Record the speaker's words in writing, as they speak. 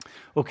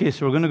Okay,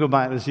 so we're going to go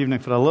back this evening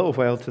for a little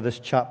while to this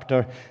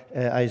chapter,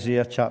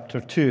 Isaiah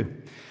chapter 2.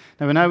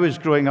 Now, when I was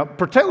growing up,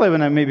 particularly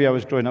when I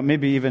was growing up,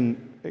 maybe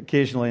even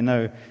occasionally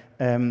now,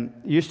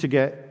 used to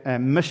get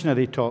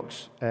missionary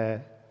talks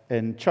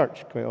in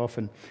church quite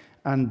often.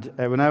 And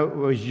when I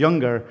was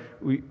younger,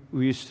 we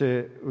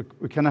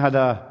kind of had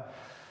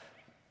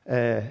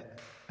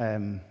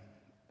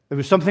it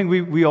was something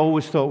we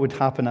always thought would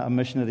happen at a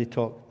missionary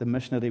talk. The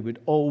missionary would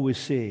always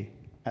say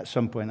at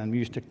some point, and we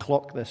used to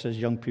clock this as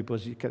young people,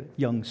 as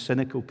young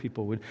cynical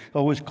people would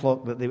always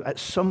clock that at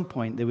some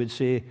point they would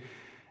say,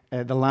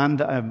 the land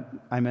that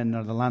I'm in,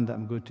 or the land that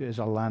I'm going to, is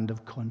a land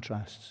of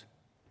contrasts.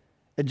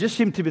 It just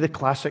seemed to be the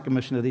classic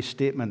missionary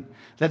statement,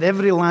 that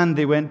every land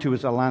they went to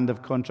was a land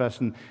of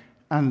contrasts,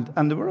 and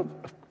they were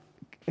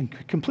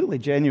completely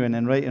genuine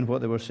and right in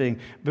what they were saying,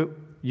 but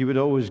you would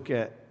always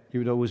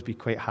be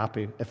quite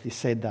happy if they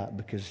said that,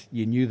 because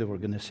you knew they were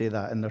going to say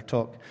that in their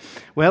talk.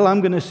 Well,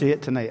 I'm going to say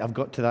it tonight. I've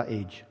got to that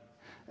age.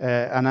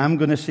 And I'm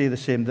going to say the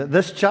same, that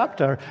this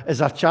chapter is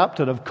a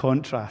chapter of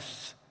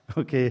contrasts.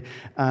 Okay?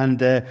 And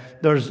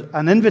there's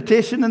an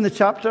invitation in the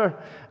chapter,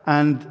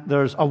 and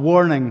there's a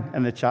warning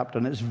in the chapter.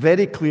 And it's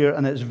very clear,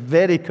 and it's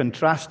very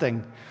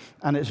contrasting,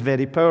 and it's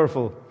very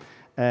powerful.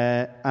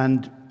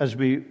 And as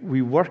we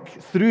work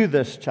through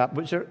this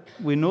chapter,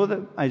 we know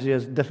that Isaiah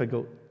is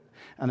difficult.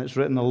 And it's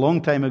written a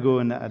long time ago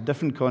in a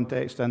different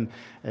context, and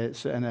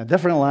it's in a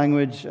different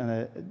language,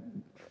 and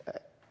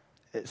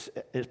it's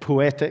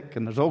poetic,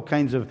 and there's all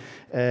kinds of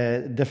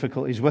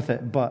difficulties with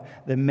it. But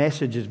the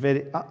message is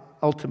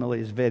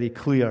ultimately very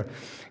clear,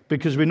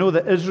 because we know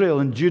that Israel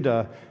and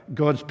Judah,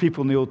 God's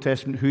people in the Old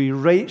Testament, who He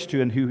writes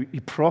to, and who He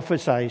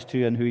prophesies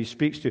to, and who He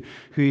speaks to,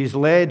 who He's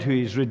led, who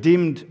He's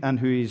redeemed, and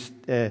who He's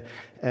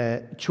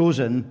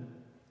chosen,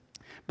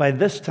 by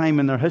this time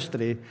in their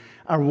history,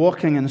 are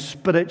walking in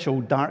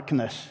spiritual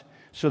darkness.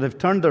 So they've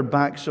turned their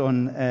backs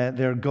on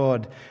their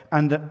God.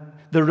 And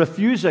they're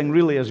refusing,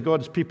 really, as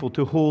God's people,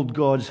 to hold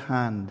God's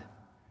hand.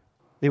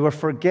 They were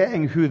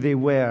forgetting who they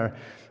were.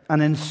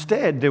 And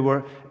instead, they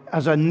were,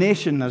 as a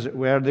nation, as it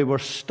were, they were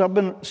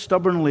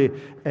stubbornly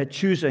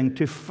choosing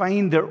to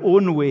find their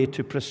own way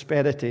to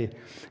prosperity.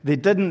 They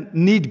didn't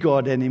need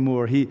God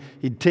anymore.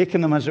 He'd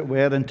taken them, as it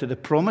were, into the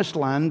promised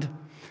land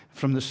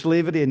from the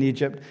slavery in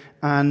Egypt,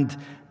 and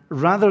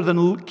rather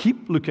than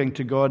keep looking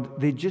to God,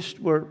 they just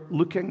were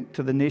looking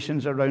to the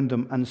nations around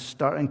them and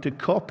starting to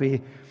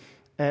copy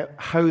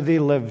how they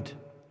lived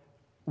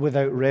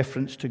without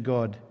reference to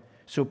God.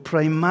 So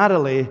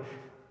primarily,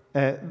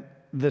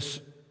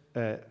 this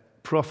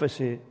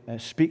prophecy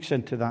speaks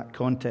into that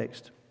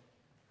context.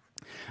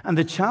 And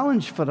the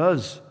challenge for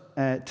us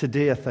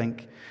today, I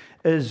think,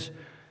 is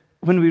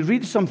when we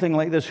read something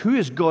like this, who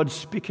is God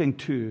speaking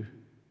to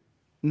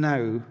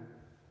now?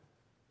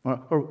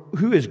 Or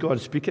who is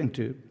God speaking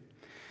to?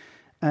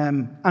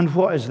 And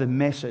what is the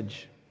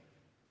message?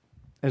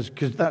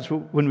 Because that's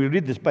what, when we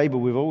read this Bible,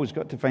 we've always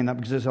got to find that,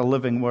 because it's a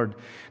living word.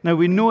 Now,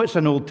 we know it's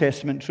an Old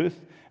Testament truth,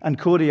 and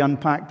Corey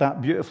unpacked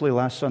that beautifully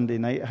last Sunday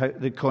night, how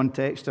the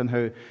context and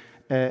how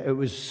it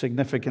was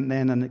significant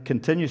then, and it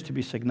continues to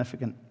be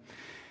significant.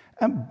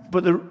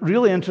 But the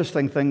really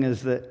interesting thing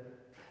is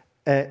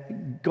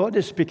that God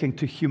is speaking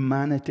to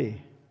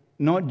humanity,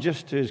 not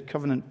just to His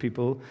covenant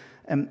people,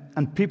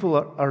 and people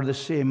are the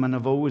same and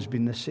have always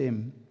been the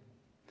same.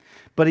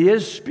 But He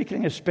is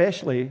speaking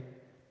especially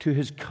to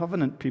His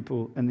covenant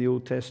people in the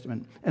Old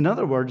Testament. In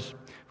other words,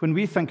 when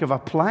we think of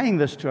applying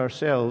this to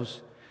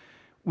ourselves,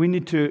 we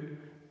need to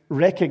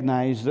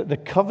recognize that the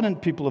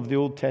covenant people of the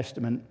Old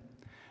Testament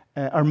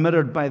are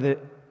mirrored by the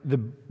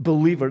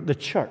believer, the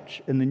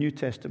church in the New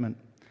Testament.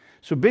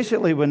 So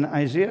basically, when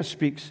Isaiah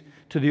speaks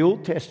to the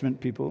Old Testament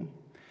people,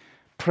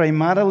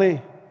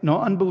 primarily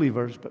not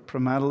unbelievers, but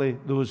primarily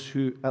those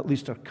who at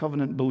least are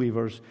covenant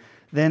believers,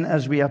 then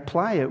as we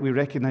apply it, we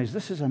recognize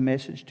this is a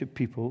message to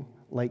people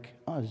like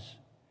us,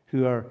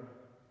 who are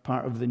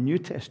part of the New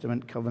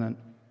Testament covenant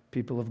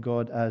people of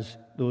God, as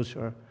those who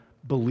are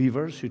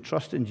believers, who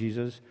trust in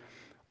Jesus,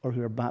 or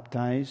who are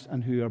baptized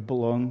and who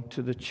belong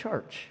to the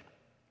church.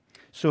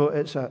 So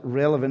it's a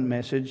relevant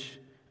message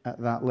at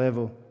that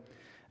level.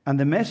 And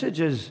the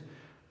message is,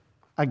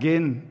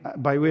 again,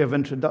 by way of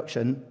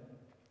introduction,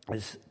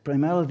 is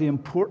primarily the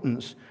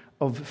importance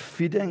of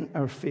feeding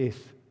our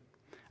faith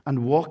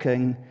and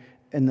walking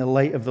in the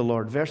light of the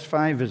Lord. Verse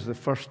 5 is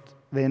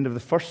the end of the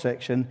first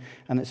section,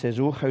 and it says,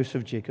 O house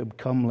of Jacob,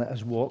 come, let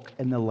us walk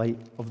in the light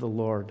of the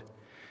Lord.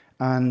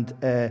 And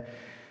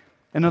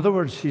in other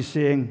words, he's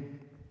saying,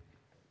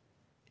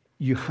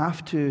 you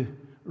have to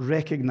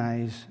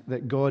recognize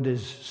that God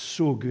is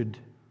so good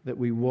that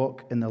we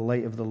walk in the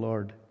light of the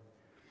Lord.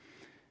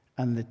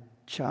 And the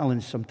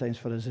challenge sometimes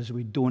for us is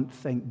we don't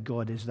think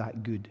God is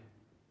that good.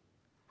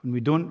 When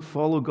we don't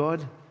follow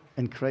God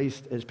in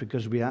Christ, it's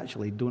because we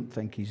actually don't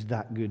think He's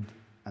that good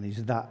and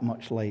He's that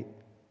much light.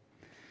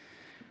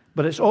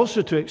 But it's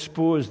also to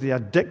expose the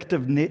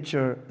addictive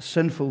nature,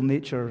 sinful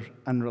nature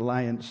and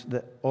reliance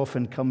that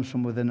often comes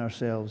from within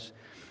ourselves,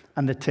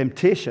 and the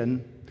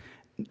temptation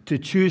to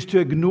choose to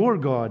ignore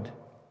God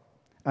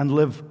and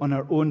live on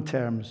our own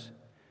terms.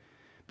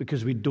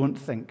 because we don't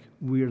think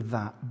we're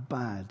that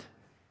bad.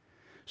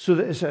 So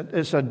that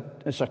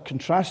it's a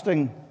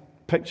contrasting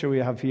picture we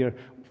have here.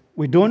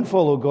 We don't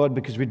follow God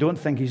because we don't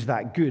think he's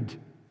that good.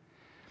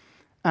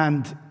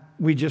 And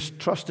we just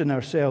trust in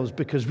ourselves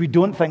because we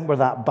don't think we're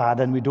that bad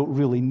and we don't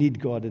really need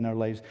God in our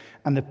lives.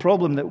 And the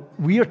problem that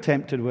we are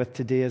tempted with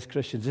today as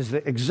Christians is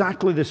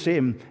exactly the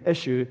same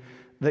issue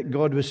that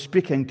God was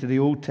speaking to the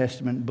Old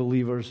Testament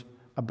believers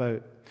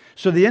about.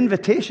 So the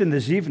invitation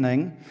this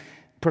evening,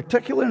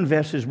 particularly in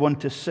verses 1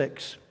 to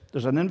 6,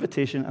 there's an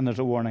invitation and there's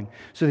a warning.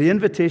 So the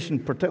invitation,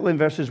 particularly in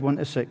verses 1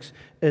 to 6,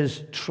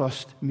 is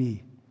trust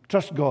me.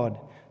 Trust God.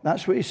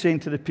 That's what he's saying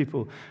to the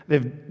people.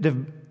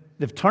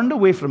 They've turned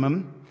away from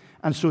him,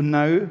 and so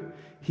now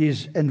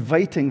he's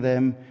inviting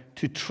them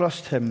to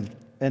trust him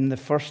in the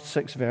first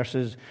 6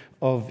 verses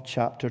of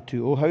chapter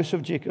 2. O house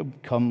of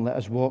Jacob, come, let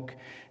us walk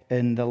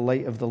in the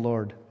light of the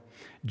Lord.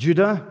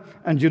 Judah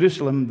and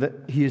Jerusalem that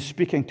he is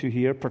speaking to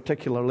here,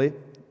 particularly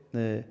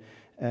the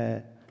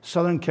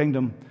southern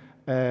kingdom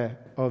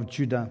of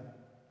Judah.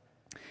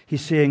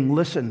 He's saying,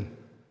 listen,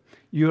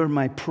 you're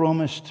my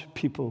promised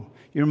people.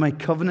 You're my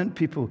covenant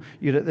people.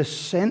 You're at the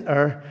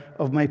center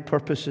of my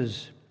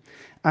purposes.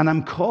 And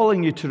I'm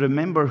calling you to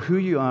remember who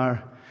you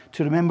are,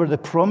 to remember the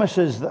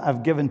promises that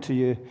I've given to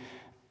you,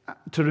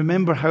 to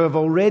remember how I've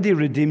already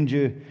redeemed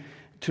you,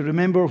 to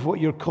remember what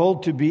you're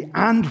called to be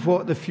and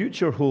what the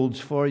future holds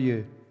for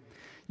you.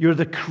 You're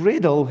the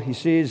cradle, he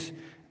says,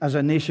 as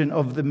a nation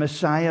of the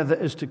Messiah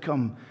that is to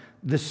come.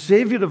 The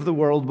Savior of the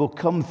world will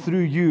come through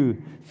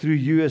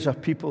you as a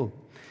people.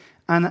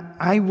 And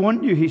I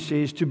want you, he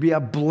says, to be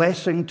a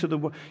blessing to the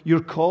world. You're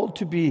called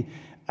to be,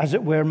 as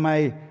it were,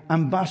 my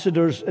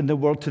ambassadors in the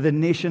world to the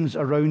nations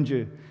around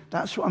you.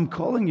 That's what I'm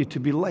calling you, to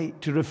be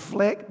light, to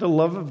reflect the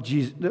love of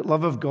Jesus, the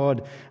love of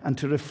God, and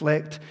to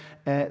reflect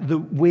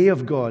the way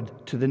of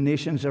God to the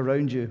nations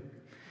around you.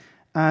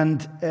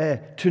 And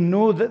to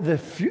know that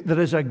there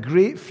is a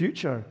great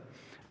future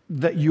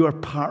that you are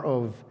part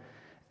of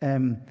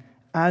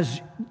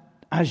as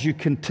you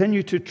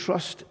continue to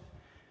trust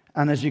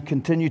and as you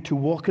continue to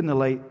walk in the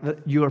light,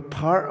 that you are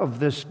part of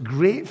this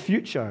great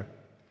future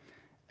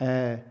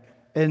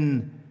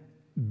in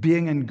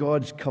being in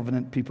God's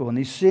covenant people. And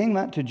he's saying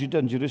that to Judah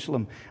and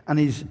Jerusalem, and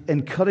he's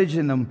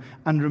encouraging them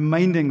and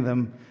reminding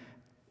them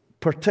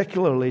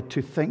particularly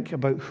to think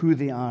about who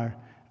they are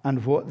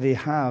and what they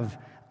have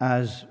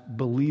as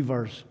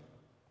believers.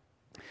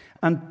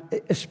 And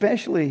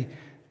especially,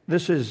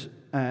 this is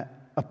a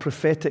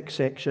prophetic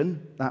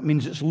section. That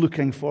means it's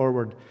looking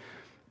forward.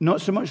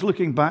 Not so much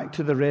looking back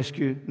to the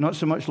rescue, not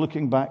so much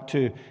looking back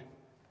to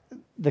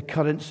the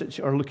current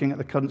situation, or looking at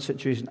the current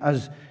situation,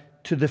 as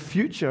to the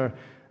future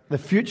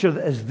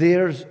that is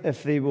theirs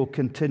if they will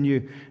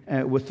continue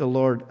with the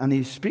Lord. And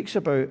he speaks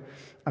about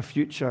a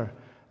future,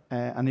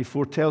 and he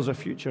foretells a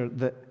future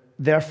that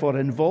therefore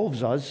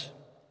involves us,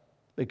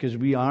 because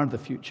we are the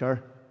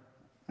future,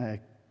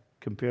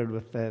 compared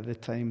with the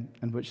time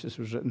in which this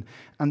was written,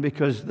 and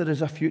because there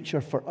is a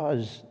future for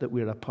us that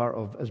we're a part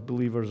of as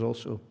believers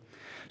also.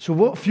 So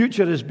what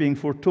future is being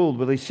foretold?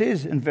 Well, he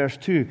says in verse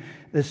 2,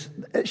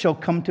 it shall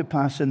come to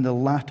pass in the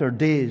latter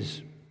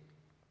days.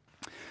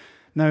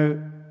 Now,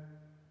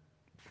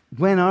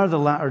 when are the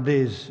latter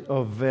days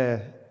of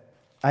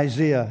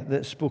Isaiah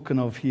that's spoken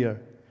of here?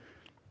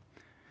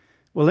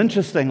 Well,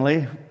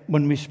 interestingly,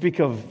 when we speak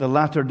of the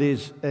latter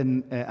days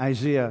in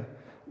Isaiah,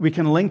 we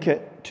can link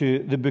it to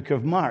the book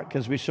of Mark,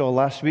 as we saw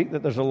last week,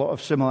 that there's a lot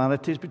of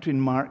similarities between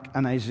Mark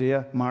and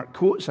Isaiah. Mark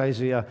quotes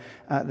Isaiah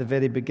at the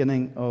very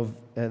beginning of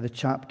the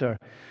chapter.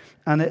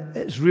 And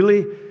it's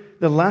really,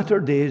 the latter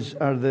days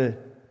are the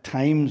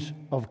times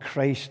of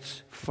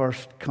Christ's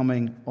first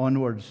coming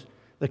onwards.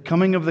 The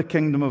coming of the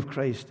kingdom of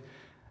Christ,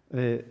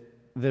 the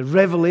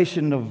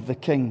revelation of the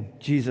King,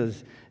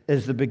 Jesus,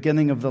 is the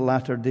beginning of the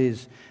latter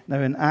days.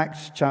 Now in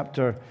Acts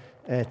chapter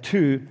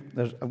 2,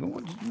 there's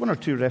one or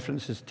two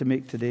references to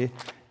make today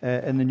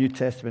in the New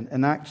Testament.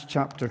 In Acts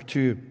chapter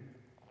 2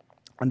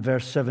 and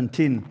verse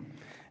 17,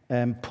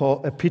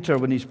 Peter,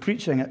 when he's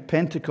preaching at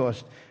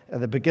Pentecost, at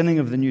the beginning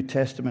of the New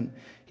Testament,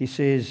 he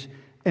says,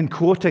 in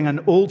quoting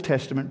an Old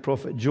Testament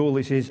prophet, Joel,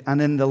 he says,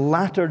 and in the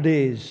latter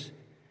days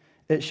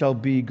it shall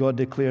be, God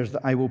declares,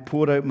 that I will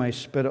pour out my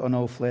spirit on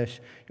all flesh.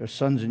 Your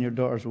sons and your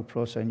daughters will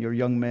prophesy, and your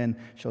young men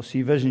shall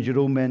see visions, your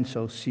old men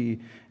shall see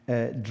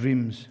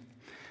dreams.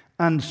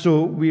 And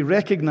so we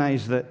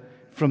recognize that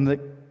from the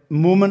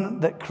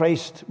moment that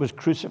Christ was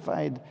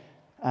crucified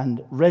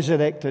and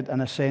resurrected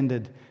and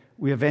ascended,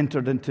 we have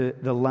entered into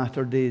the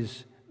latter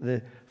days,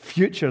 the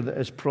future that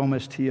is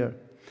promised here.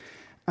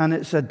 And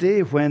it's a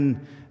day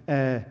when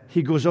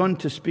he goes on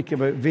to speak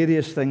about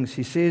various things.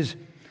 He says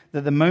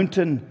that the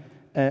mountain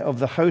of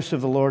the house of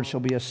the Lord shall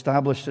be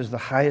established as the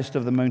highest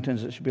of the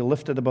mountains. It shall be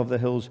lifted above the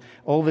hills.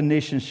 All the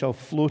nations shall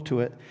flow to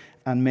it,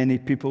 and many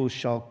people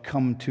shall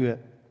come to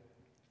it.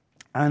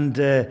 And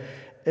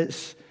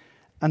it's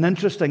an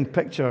interesting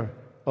picture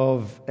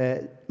of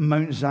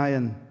Mount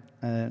Zion.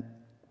 And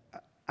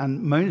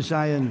Mount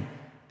Zion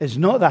is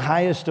not the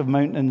highest of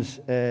mountains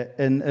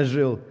in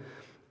Israel.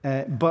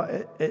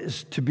 but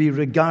it's to be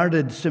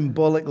regarded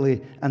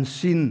symbolically and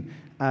seen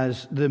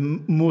as the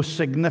most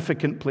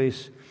significant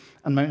place.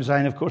 And Mount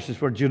Zion, of course, is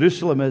where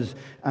Jerusalem is,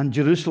 and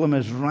Jerusalem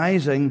is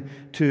rising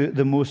to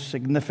the most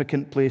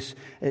significant place.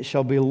 It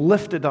shall be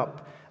lifted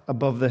up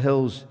above the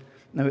hills.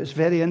 Now, it's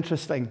very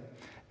interesting.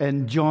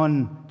 In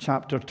John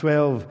chapter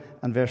 12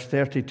 and verse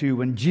 32,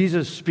 when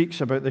Jesus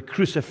speaks about the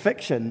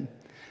crucifixion,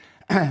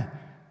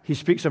 he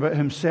speaks about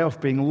himself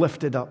being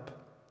lifted up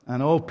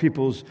and all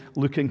peoples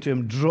looking to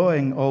him,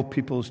 drawing all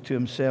peoples to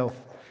himself.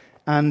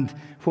 And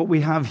what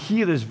we have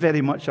here is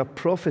very much a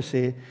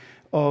prophecy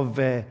of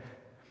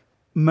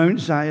Mount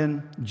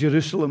Zion,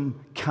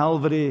 Jerusalem,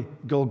 Calvary,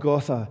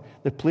 Golgotha,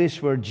 the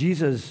place where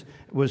Jesus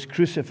was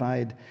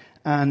crucified.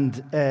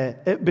 And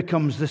it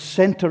becomes the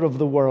center of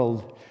the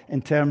world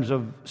in terms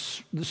of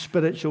the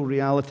spiritual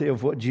reality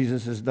of what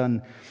Jesus has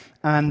done.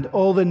 And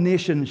all the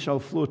nations shall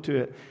flow to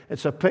it.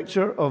 It's a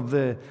picture of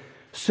the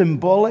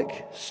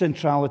symbolic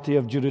centrality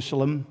of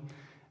Jerusalem,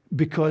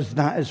 because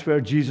that is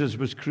where Jesus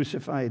was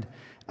crucified.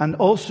 And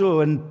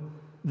also in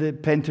the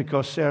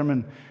Pentecost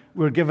sermon,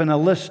 we're given a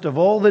list of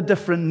all the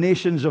different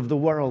nations of the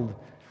world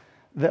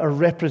that are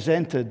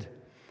represented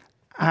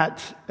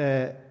at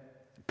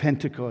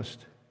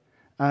Pentecost,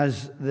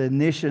 as the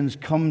nations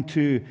come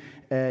to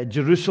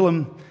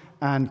Jerusalem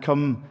and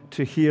come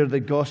to hear the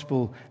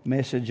gospel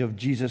message of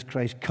Jesus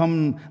Christ.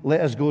 Come,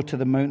 let us go to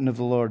the mountain of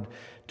the Lord,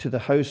 to the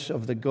house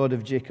of the God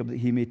of Jacob, that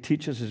he may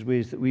teach us his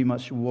ways, that we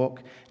must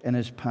walk in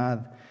his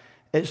path.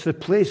 It's the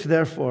place,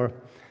 therefore,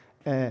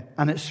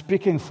 and it's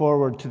speaking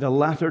forward to the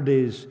latter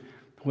days,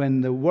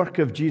 when the work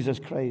of Jesus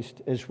Christ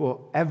is what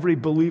every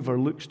believer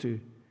looks to.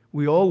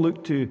 We all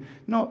look to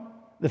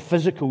not the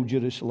physical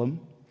Jerusalem.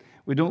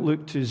 We don't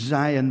look to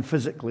Zion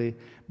physically,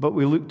 but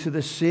we look to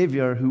the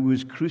Savior who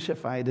was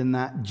crucified in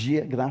that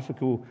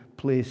geographical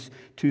place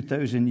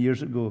 2,000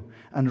 years ago,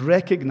 and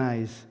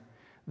recognize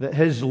that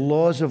his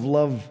laws of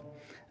love,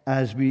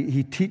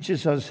 he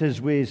teaches us his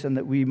ways, and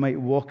that we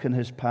might walk in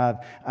his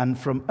path. And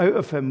from out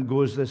of him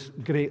goes this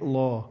great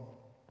law.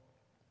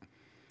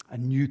 A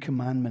new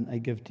commandment I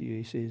give to you,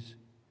 he says,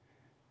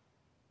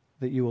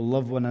 that you will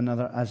love one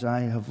another as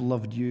I have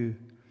loved you.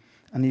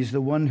 And he's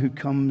the one who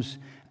comes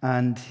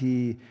and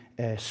he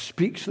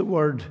speaks the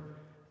word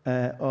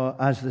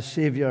as the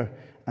Savior,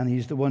 and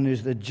he's the one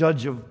who's the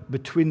judge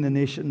between the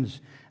nations.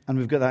 And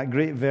we've got that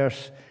great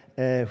verse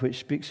which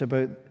speaks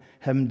about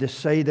him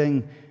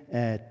deciding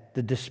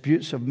the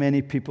disputes of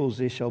many peoples.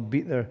 They shall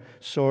beat their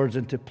swords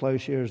into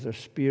plowshares, their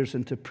spears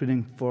into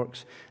pruning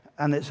forks.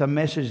 And it's a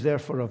message,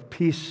 therefore, of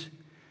peace,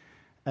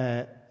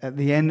 at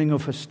the ending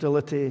of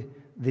hostility,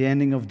 the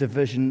ending of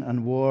division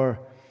and war,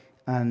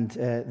 and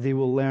they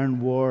will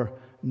learn war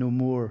no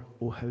more,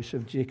 O house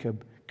of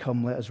Jacob.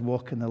 Come, let us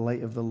walk in the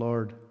light of the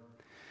Lord.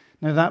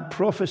 Now, that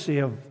prophecy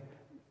of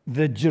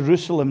the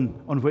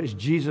Jerusalem on which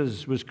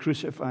Jesus was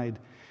crucified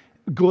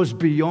goes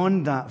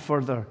beyond that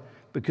further,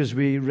 because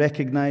we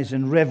recognize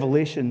in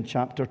Revelation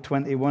chapter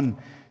 21,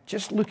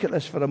 just look at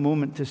this for a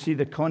moment to see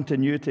the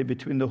continuity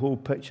between the whole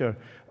picture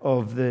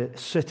of the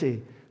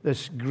city,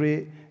 this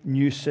great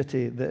new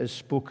city that is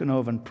spoken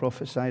of and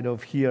prophesied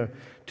of here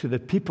to the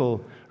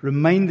people,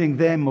 reminding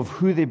them of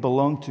who they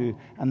belong to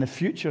and the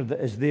future that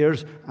is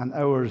theirs and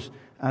ours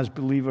as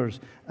believers.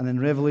 And in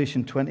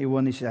Revelation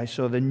 21, he says, I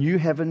saw the new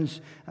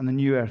heavens and the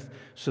new earth.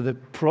 So the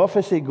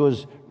prophecy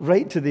goes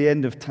right to the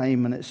end of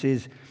time, and it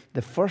says,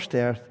 the first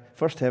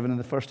heaven and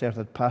the first earth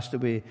had passed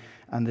away,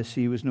 and the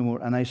sea was no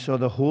more. And I saw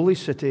the holy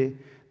city,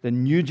 the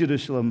new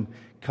Jerusalem,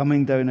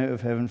 coming down out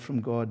of heaven from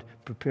God,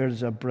 prepared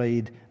as a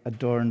bride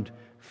adorned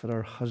for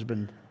her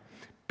husband.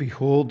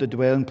 Behold, the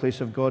dwelling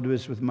place of God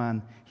is with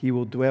man. He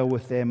will dwell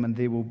with them, and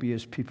they will be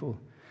his people.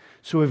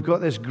 So we've got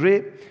this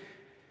great,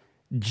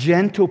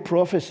 gentle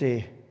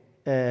prophecy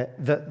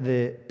that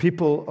the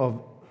people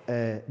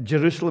of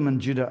Jerusalem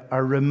and Judah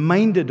are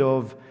reminded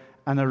of,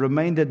 and are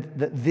reminded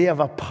that they have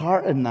a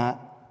part in that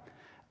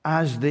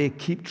as they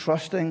keep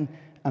trusting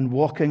and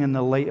walking in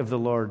the light of the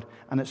Lord.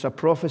 And it's a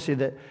prophecy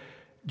that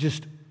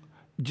just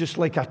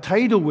like a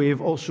tidal wave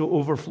also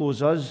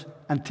overflows us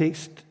and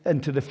takes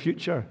into the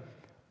future,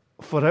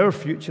 for our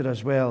future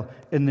as well,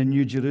 in the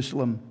New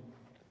Jerusalem.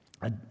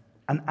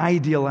 An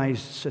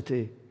idealized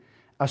city,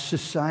 a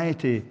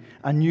society,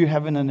 a new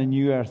heaven and a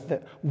new earth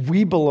that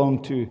we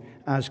belong to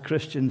as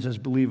Christians, as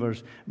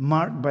believers,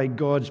 marked by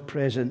God's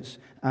presence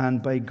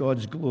and by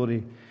God's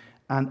glory.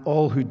 And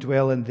all who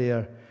dwell in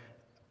there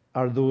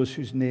are those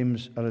whose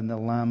names are in the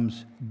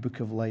Lamb's book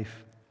of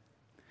life.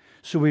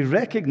 So we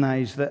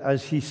recognize that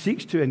as he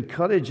seeks to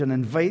encourage and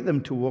invite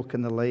them to walk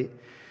in the light,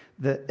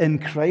 that in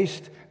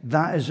Christ,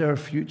 that is our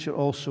future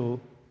also.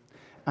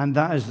 And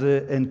that is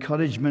the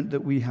encouragement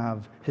that we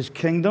have. His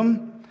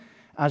kingdom,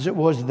 as it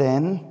was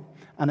then,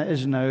 and it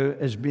is now,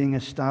 is being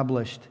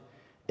established.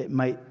 It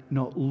might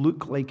not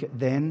look like it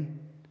then.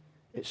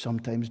 It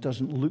sometimes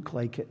doesn't look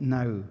like it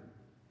now.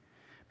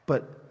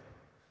 But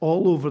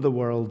all over the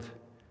world,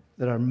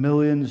 there are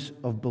millions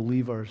of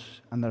believers,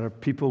 and there are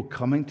people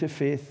coming to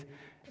faith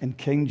in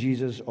King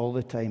Jesus all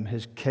the time.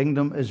 His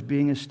kingdom is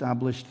being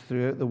established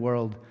throughout the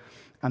world.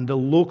 And the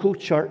local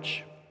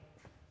church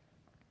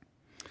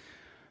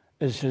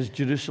is his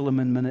Jerusalem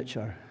in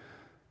miniature.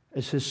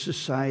 It's his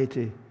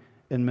society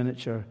in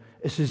miniature.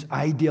 It's his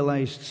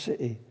idealized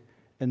city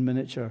in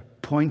miniature,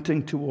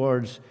 pointing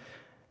towards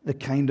the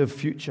kind of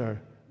future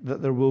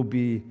that there will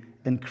be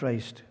in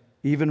Christ.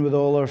 Even with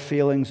all our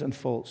failings and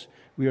faults,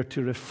 we are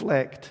to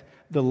reflect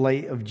the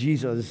light of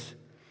Jesus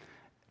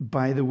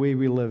by the way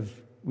we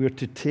live. We are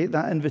to take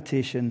that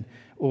invitation,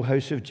 O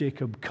house of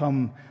Jacob,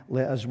 come,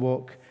 let us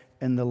walk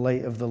in the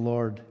light of the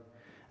Lord.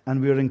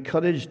 And we are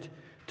encouraged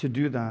to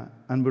do that.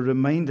 And we're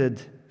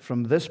reminded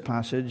from this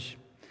passage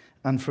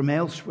and from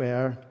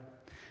elsewhere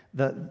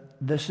that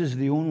this is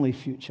the only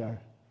future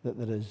that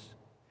there is.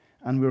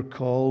 And we're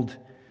called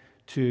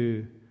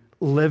to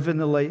live in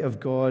the light of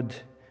God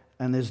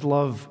and his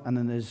love and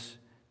in his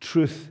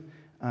truth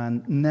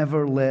and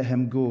never let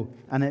him go.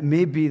 And it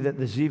may be that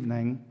this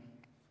evening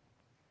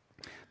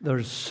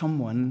there's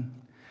someone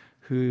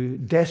who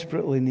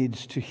desperately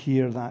needs to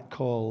hear that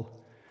call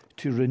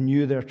to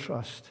renew their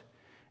trust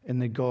in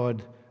the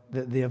God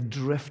that they have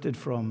drifted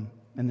from,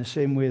 in the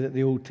same way that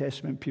the Old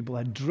Testament people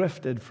had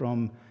drifted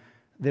from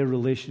their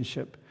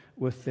relationship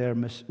with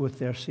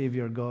their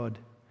Savior God.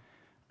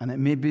 And it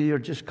may be you're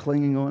just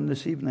clinging on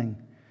this evening.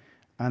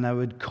 And I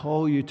would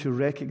call you to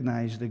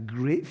recognize the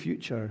great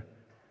future,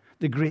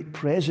 the great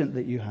present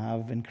that you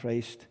have in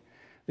Christ,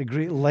 the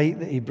great light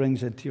that he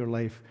brings into your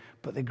life,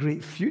 but the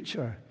great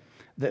future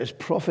that is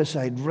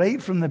prophesied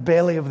right from the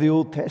belly of the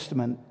Old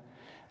Testament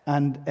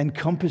and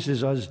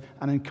encompasses us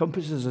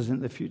in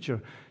the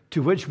future,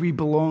 to which we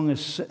belong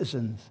as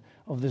citizens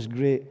of this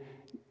great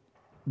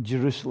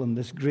Jerusalem,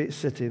 this great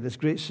city, this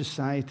great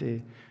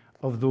society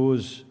of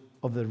those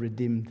of the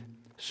redeemed.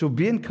 So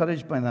be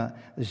encouraged by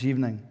that this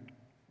evening.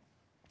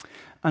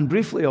 And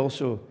briefly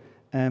also,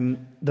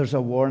 there's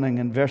a warning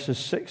in verses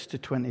 6 to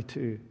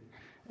 22.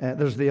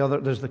 There's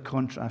the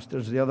contrast,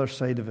 there's the other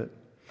side of it.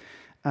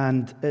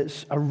 And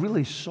it's a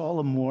really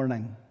solemn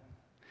warning.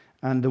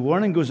 And the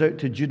warning goes out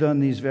to Judah in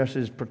these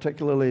verses,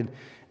 particularly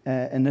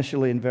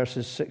initially in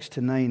verses 6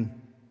 to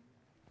 9.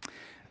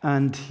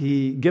 And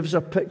he gives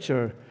a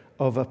picture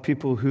of a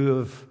people who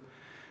have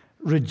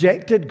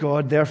rejected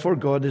God, therefore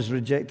God is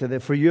rejected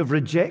it. For you have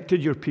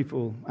rejected your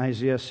people,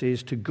 Isaiah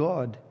says, to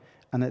God.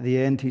 And at the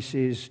end he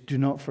says, do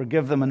not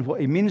forgive them. And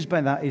what he means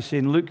by that, he's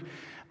saying, look,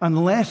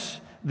 unless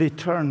they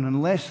turn,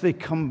 unless they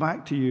come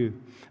back to you,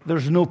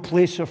 there's no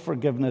place of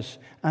forgiveness,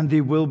 and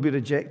they will be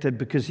rejected,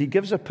 because he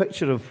gives a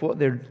picture of what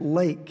they're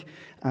like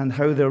and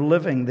how they're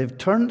living. They've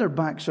turned their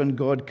backs on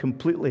God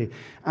completely,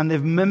 and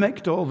they've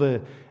mimicked all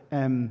the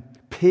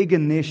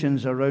pagan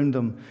nations around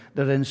them.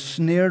 They're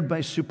ensnared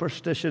by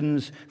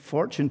superstitions,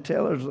 fortune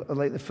tellers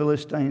like the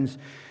Philistines.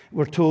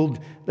 We're told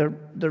they're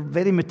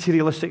very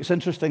materialistic. It's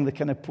interesting, the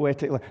kind of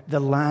poetic, the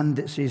land,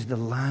 it says the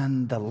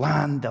land.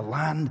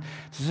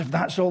 It's as if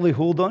that's all they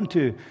hold on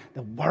to.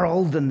 The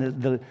world and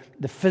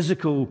the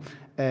physical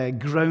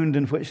ground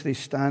in which they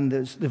stand.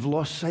 They've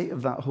lost sight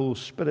of that whole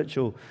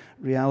spiritual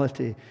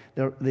reality.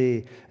 They're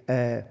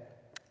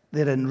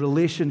in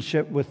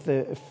relationship with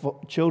the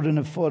children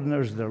of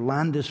foreigners. Their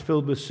land is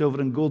filled with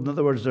silver and gold. In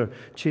other words, they're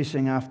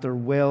chasing after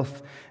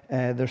wealth.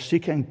 They're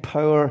seeking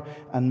power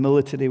and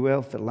military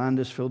wealth. Their land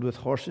is filled with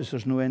horses.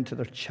 There's no end to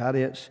their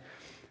chariots.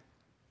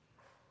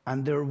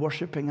 And they're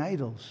worshipping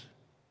idols.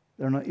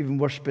 They're not even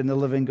worshipping the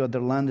living God.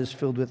 Their land is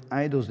filled with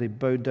idols. They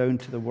bow down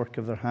to the work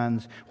of their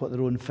hands, what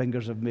their own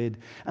fingers have made.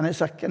 And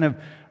it's a kind of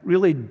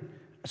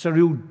it's a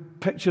real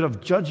picture of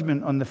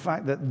judgment on the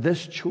fact that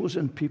this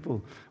chosen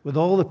people, with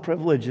all the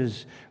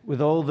privileges,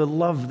 with all the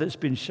love that's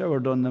been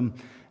showered on them,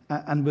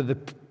 and with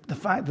the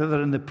fact that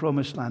they're in the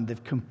promised land,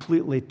 they've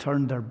completely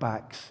turned their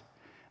backs.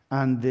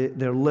 And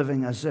they're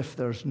living as if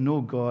there's no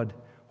God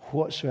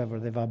whatsoever.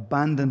 They've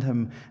abandoned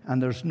him,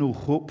 and there's no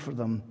hope for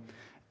them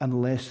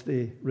unless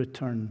they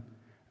return.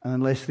 And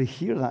unless they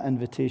hear that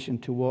invitation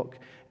to walk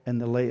in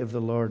the light of the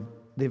Lord.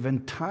 They've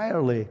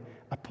entirely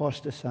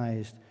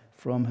apostatized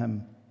from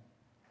him.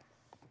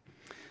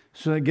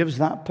 So it gives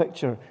that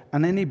picture.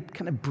 And then he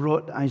kind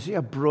of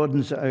Isaiah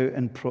broadens it out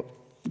in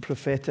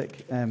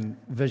prophetic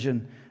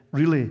vision,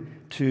 really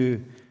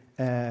to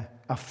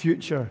a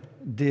future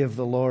day of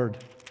the Lord.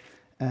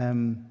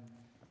 From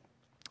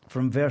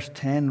verse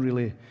 10,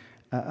 really,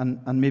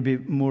 and maybe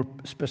more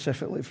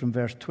specifically from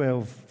verse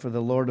 12, for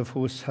the Lord of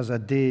hosts has a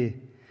day.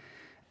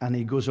 And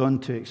he goes on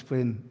to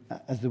explain,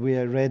 as the way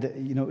I read it,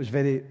 it was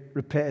very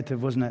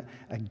repetitive, wasn't it?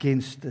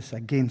 Against this,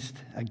 against.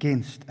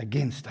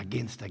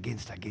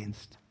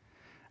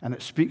 And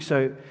it speaks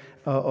out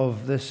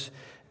of this,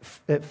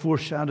 it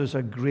foreshadows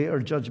a greater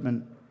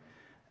judgment,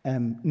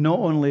 not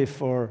only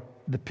for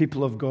the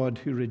people of God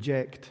who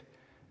reject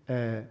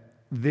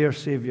their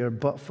Savior,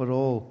 but for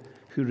all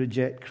who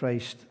reject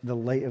Christ, the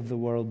light of the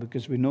world,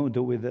 because we know,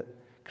 don't we, that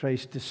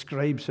Christ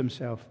describes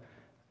himself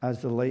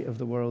as the light of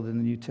the world in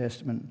the New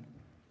Testament.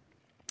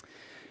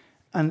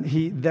 And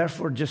he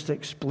therefore just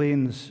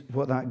explains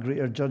what that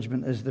greater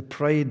judgment is. The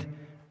pride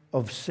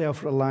of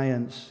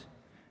self-reliance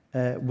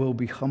will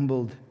be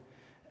humbled.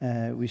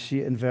 We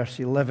see it in verse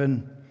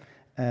 11.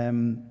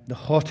 The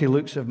haughty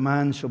looks of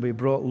man shall be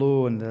brought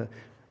low, and the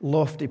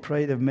lofty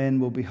pride of men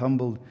will be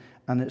humbled.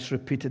 And it's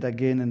repeated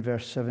again in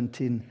verse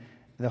 17.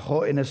 The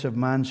haughtiness of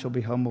man shall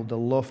be humbled, the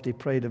lofty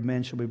pride of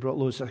men shall be brought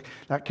low. So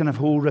that kind of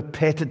whole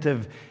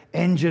repetitive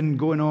engine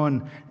going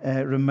on,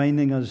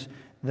 reminding us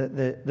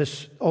that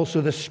this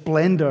also the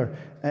splendor,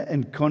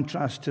 in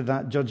contrast to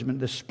that judgment,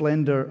 the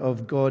splendor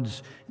of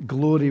God's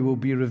glory will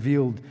be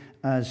revealed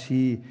as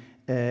he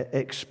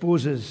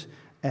exposes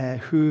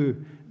who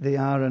they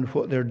are and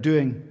what they're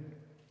doing.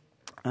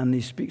 And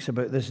he speaks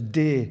about this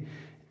day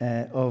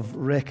of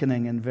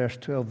reckoning in verse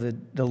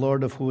 12. The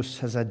Lord of hosts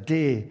has a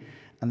day.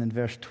 And in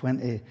verse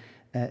 20,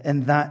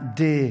 in that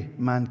day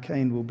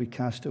mankind will be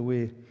cast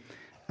away.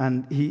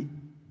 And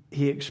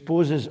he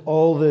exposes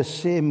all the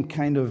same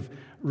kind of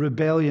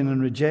rebellion and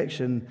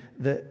rejection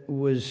that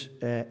was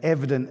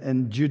evident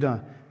in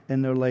Judah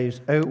in their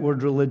lives.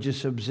 Outward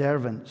religious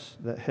observance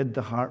that hid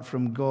the heart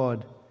from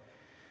God.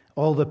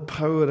 All the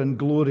power and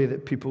glory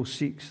that people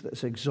seeks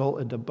that's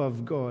exalted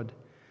above God.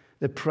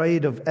 The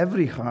pride of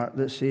every heart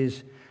that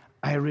says,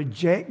 I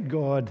reject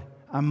God,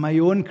 I'm my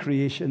own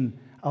creation,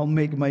 I'll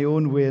make my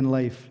own way in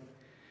life.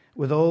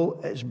 With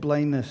all its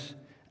blindness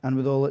and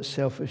with all its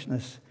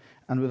selfishness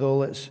and with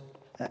all its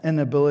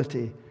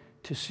inability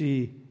to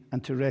see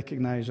and to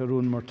recognize our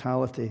own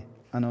mortality.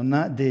 And on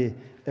that day,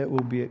 it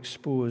will be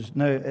exposed.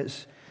 Now,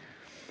 it's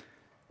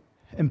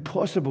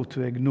impossible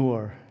to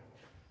ignore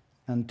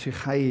and to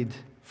hide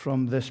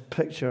from this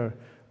picture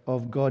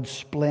of God's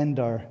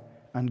splendor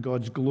and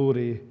God's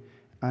glory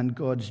and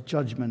God's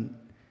judgment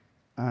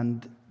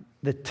and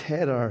the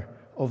terror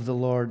of the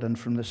Lord, and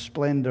from the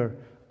splendor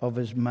of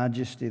his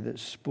majesty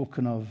that's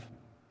spoken of.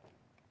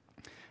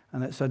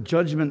 And it's a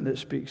judgment that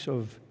speaks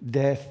of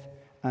death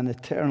and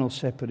eternal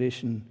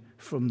separation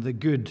from the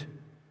good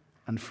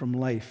and from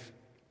life.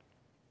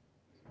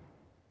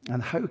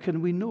 And how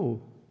can we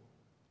know?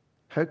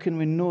 How can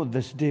we know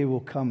this day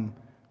will come?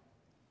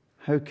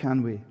 How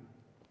can we?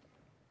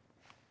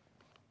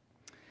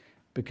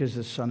 Because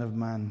the Son of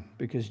Man,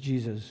 because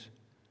Jesus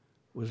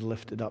was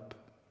lifted up.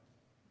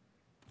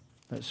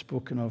 That's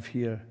spoken of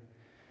here.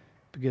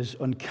 Because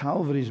on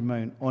Calvary's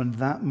Mount, on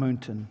that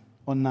mountain,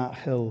 on that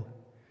hill,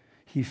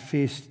 he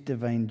faced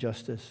divine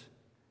justice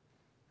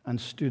and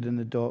stood in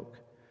the dock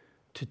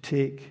to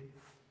take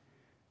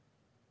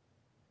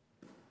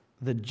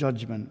the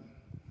judgment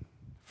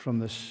from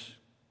this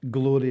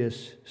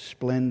glorious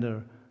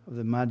splendor of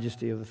the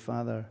majesty of the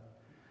Father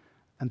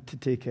and to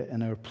take it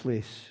in our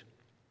place,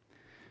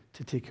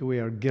 to take away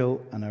our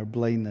guilt and our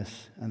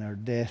blindness and our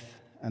death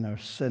and our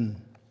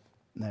sin.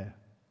 Now,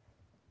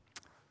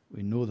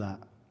 we know that.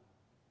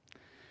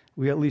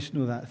 We at least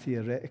know that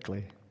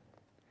theoretically.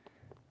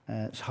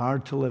 It's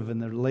hard to live in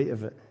the light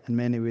of it in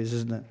many ways,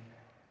 isn't it?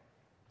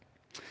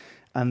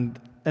 And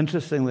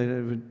interestingly,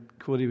 when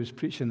Corey was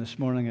preaching this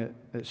morning,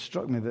 it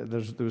struck me that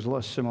there was a lot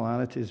of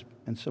similarities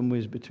in some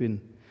ways between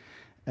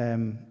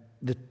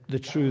the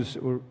truths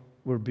that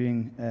were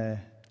being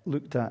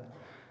looked at,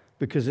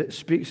 because it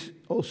speaks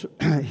also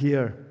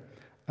here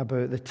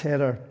about the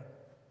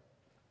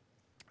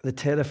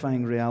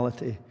terrifying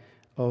reality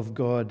of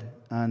God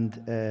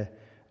and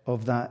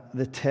of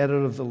the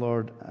terror of the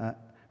Lord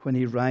when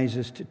he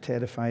rises to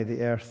terrify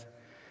the earth.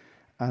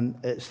 And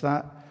it's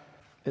that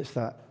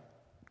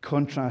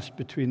contrast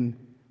between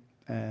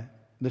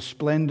the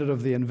splendor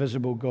of the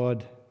invisible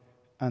God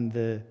and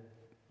the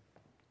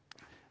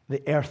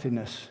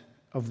earthiness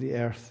of the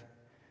earth,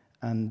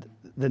 and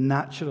the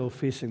natural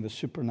facing the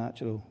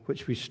supernatural,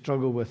 which we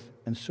struggle with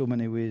in so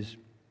many ways.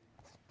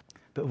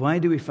 But why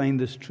do we find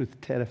this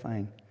truth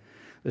terrifying?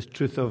 This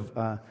truth of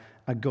a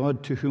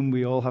God to whom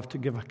we all have to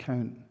give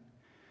account.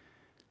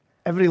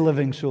 Every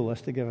living soul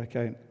has to give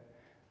account.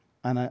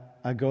 And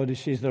a God who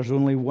says there's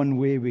only one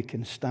way we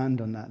can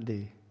stand on that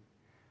day.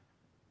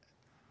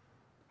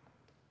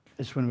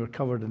 It's when we're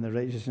covered in the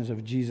righteousness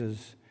of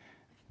Jesus,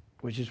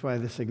 which is why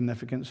the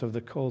significance of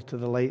the call to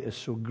the light is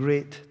so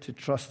great, to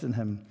trust in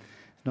him.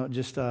 It's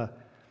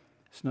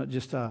not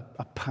just a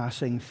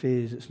passing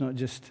phase. It's not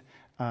just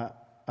a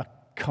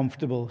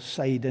comfortable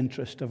side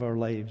interest of our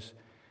lives.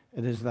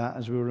 It is that,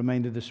 as we were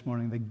reminded this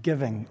morning, the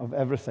giving of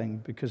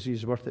everything because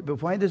he's worth it.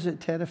 But why does it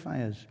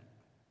terrify us?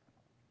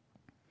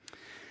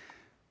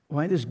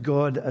 Why does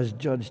God as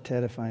judge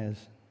terrify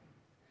us?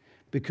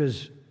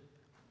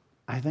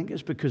 I think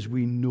it's because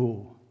we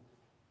know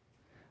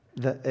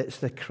that it's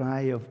the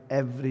cry of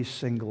every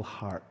single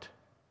heart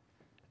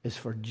is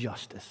for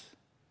justice.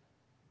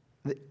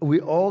 We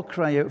all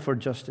cry out for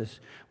justice.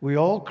 We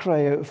all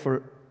cry out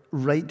for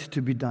right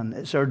to be done.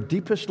 It's our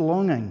deepest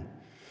longing.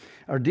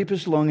 Our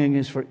deepest longing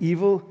is for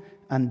evil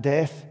and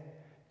death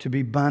to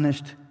be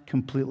banished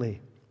completely.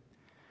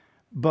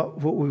 But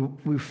what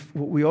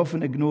we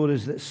often ignore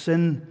is that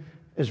sin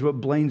is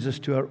what blinds us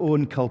to our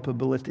own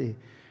culpability.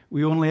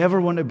 We only ever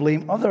want to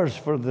blame others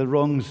for the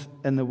wrongs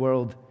in the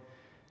world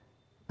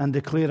and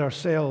declare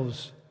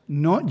ourselves,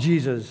 not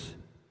Jesus,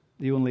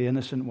 the only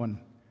innocent one.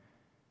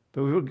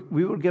 But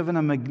we were given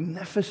a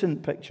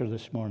magnificent picture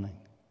this morning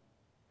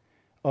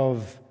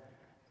of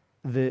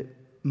the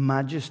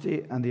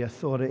majesty and the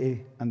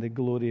authority and the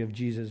glory of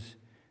Jesus.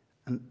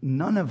 And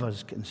none of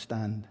us can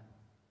stand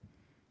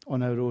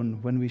on our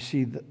own when we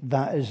see that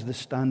that is the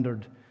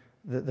standard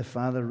that the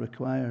Father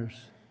requires.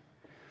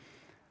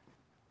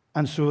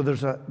 And so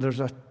there's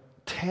a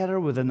terror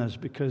within us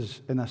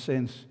because, in a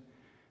sense,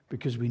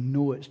 because we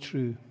know it's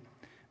true.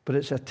 But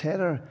it's a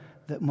terror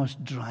that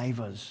must drive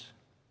us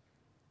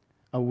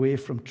away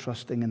from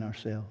trusting in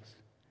ourselves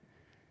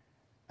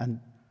and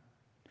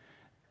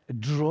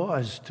draw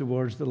us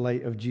towards the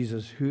light of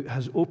Jesus, who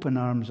has open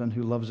arms and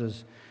who loves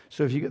us.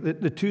 So if you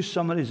get the two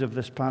summaries of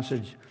this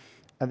passage,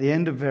 at the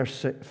end of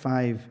verse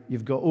 5,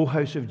 you've got, O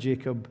house of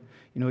Jacob,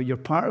 you're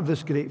part of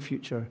this great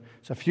future.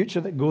 It's a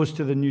future that goes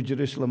to the New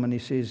Jerusalem, and he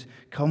says,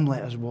 come,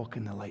 let us walk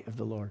in the light of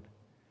the Lord.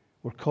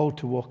 We're called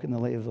to walk in the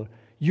light of the Lord.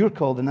 You're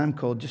called, and I'm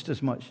called just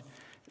as much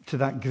to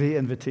that great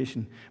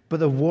invitation.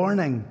 But the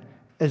warning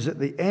is at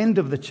the end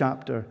of the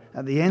chapter,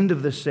 at the end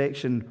of this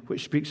section,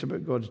 which speaks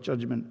about God's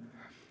judgment.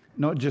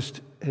 Not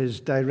just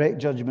his direct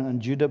judgment on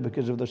Judah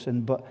because of their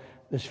sin, but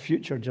this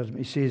future judgment.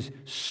 He says,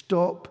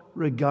 stop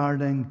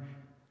regarding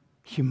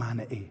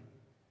humanity,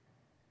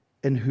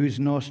 in whose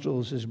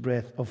nostrils is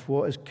breath, of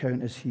what is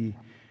count is he.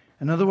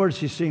 In other words,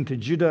 he's saying to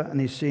Judah and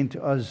he's saying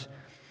to us,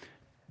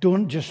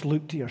 don't just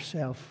look to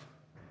yourself.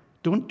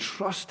 Don't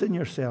trust in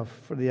yourself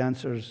for the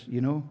answers,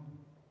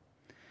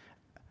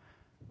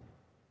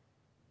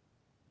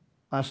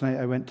 Last night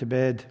I went to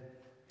bed,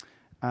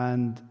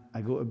 and I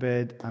go to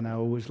bed and I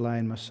always lie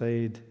on my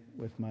side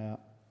with my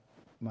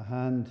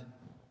hand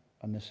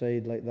on the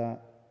side like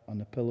that, on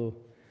the pillow.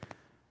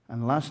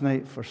 And last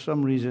night, for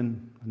some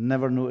reason, I've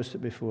never noticed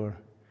it before,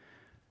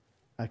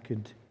 I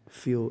could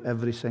feel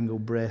every single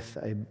breath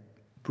that I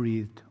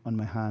breathed on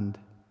my hand.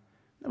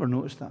 Never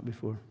noticed that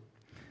before.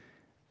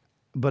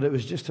 But it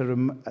was just a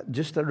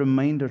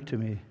reminder to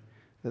me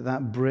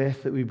that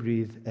breath that we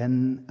breathe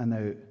in and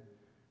out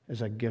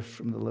is a gift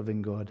from the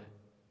living God.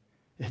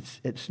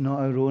 It's not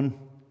our own.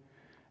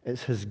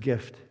 It's his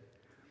gift.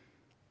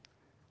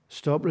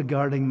 Stop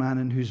regarding man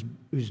in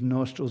whose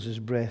nostrils is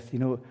breath.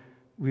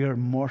 We are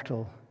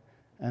mortal,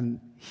 and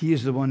he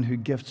is the one who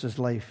gifts us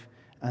life,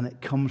 and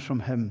it comes from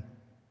him,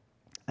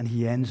 and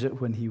he ends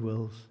it when he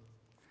wills.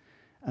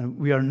 And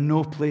we are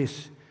no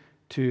place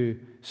to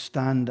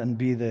stand and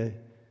be the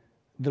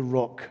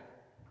rock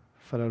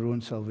for our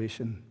own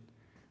salvation.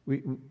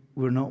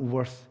 We're not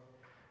worth,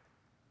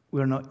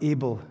 we're not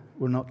able,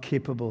 we're not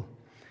capable.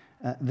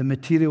 The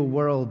material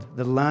world,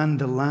 the land,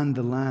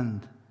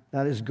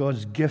 that is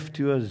God's gift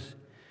to us.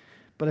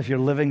 But if you're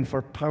living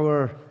for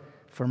power,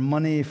 for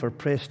money, for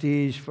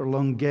prestige, for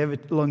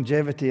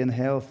longevity and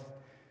health,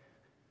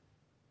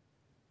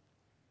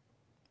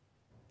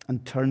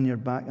 and turn your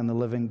back on the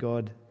living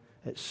God,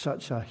 it's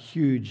such a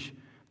huge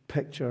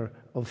picture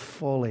of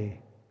folly.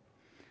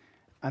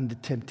 And the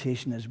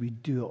temptation is we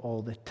do it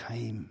all the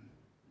time.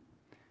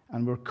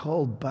 And we're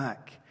called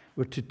back.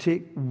 We're to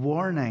take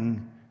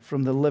warning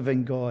from the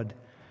living God,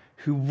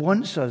 who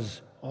wants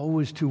us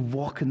always to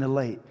walk in the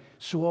light.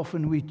 So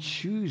often we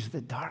choose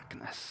the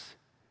darkness.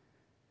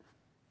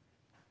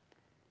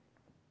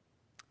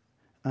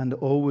 And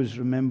always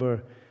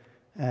remember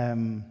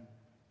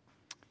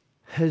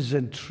his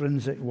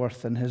intrinsic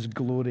worth and his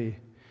glory,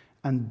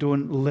 and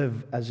don't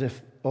live as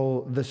if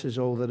this is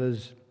all there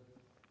is,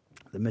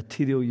 the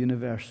material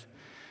universe.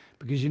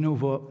 Because you know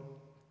what?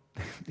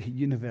 The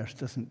universe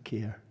doesn't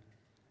care.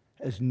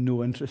 It has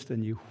no interest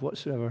in you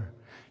whatsoever.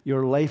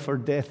 Your life or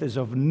death is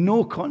of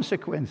no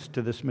consequence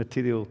to this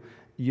material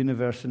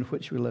universe in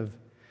which we live.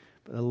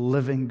 But the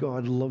living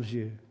God loves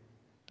you.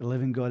 The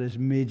living God has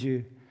made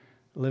you.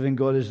 The living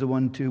God is the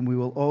one to whom we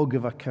will all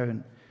give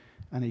account.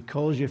 And he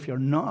calls you, if you're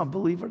not a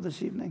believer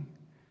this evening,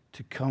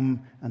 to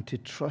come and to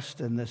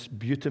trust in this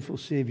beautiful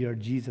Savior,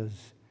 Jesus,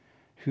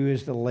 who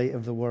is the light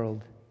of the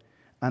world.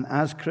 And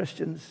as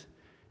Christians,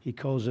 he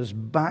calls us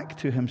back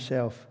to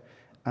himself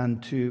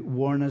and to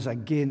warn us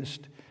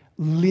against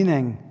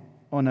leaning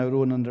on our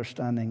own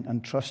understanding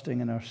and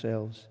trusting in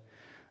ourselves.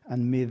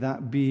 And may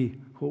that be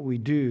what we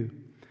do,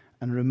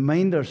 and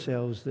remind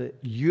ourselves that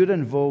your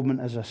involvement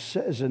as a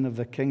citizen of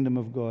the kingdom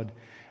of God,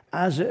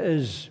 as it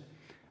is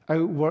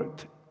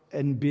outworked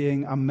in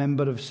being a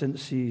member of St.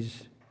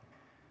 C's,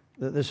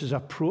 that this is a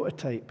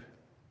prototype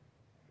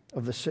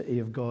of the city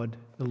of God.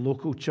 The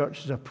local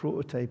church is a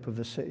prototype of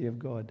the city of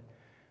God.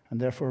 And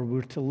therefore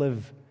we're to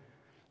live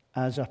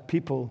as a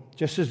people,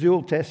 just as the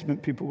Old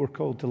Testament people were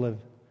called to live,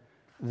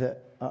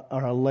 that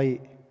are a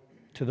light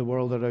to the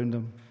world around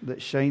them,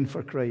 that shine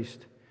for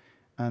Christ,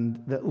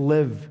 and that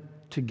live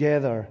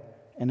together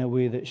in a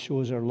way that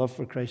shows our love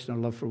for Christ and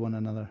our love for one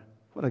another.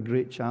 What a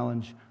great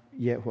challenge,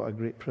 yet what a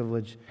great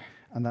privilege.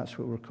 And that's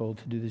what we're called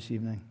to do this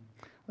evening.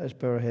 Let's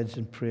bow our heads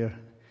in prayer.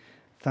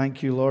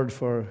 Thank you, Lord,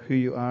 for who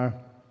you are.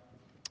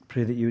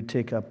 Pray that you would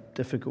take a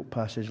difficult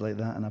passage like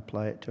that and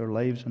apply it to our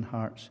lives and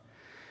hearts,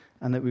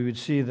 and that we would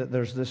see that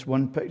there's this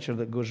one picture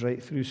that goes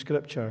right through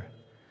Scripture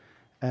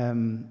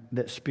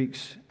that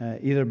speaks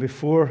either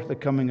before the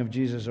coming of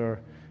Jesus or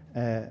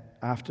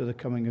after the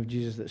coming of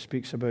Jesus, that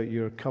speaks about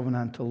your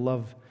covenantal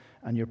love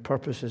and your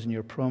purposes and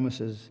your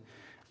promises,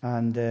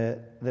 and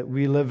that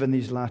we live in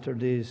these latter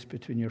days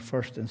between your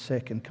first and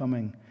second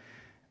coming,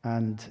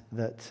 and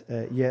that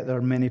yet there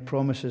are many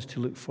promises to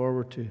look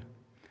forward to.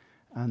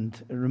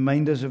 And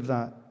remind us of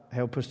that.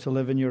 Help us to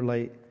live in your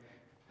light.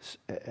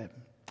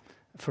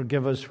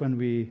 Forgive us when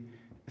we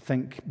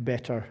think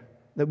better,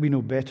 that we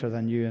know better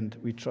than you, and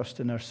we trust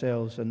in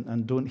ourselves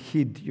and don't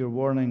heed your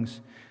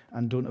warnings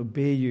and don't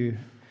obey you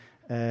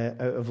out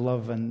of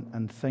love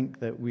and think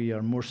that we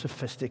are more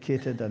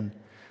sophisticated and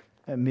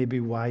maybe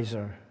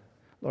wiser.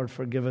 Lord,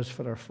 forgive us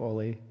for our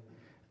folly,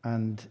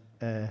 and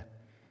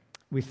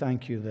we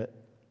thank you that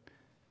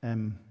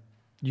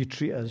you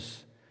treat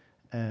us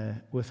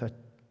with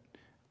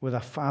a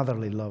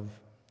fatherly love,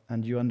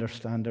 and you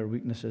understand our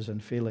weaknesses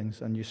and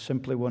failings, and you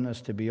simply want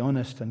us to be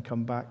honest and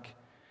come back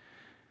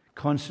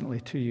constantly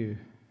to you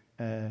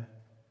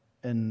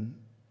in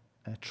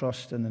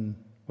trust and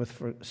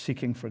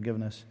seeking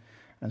forgiveness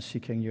and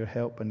seeking your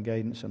help and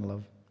guidance and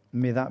love.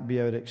 May that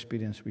be our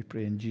experience, we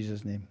pray in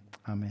Jesus' name.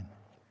 Amen.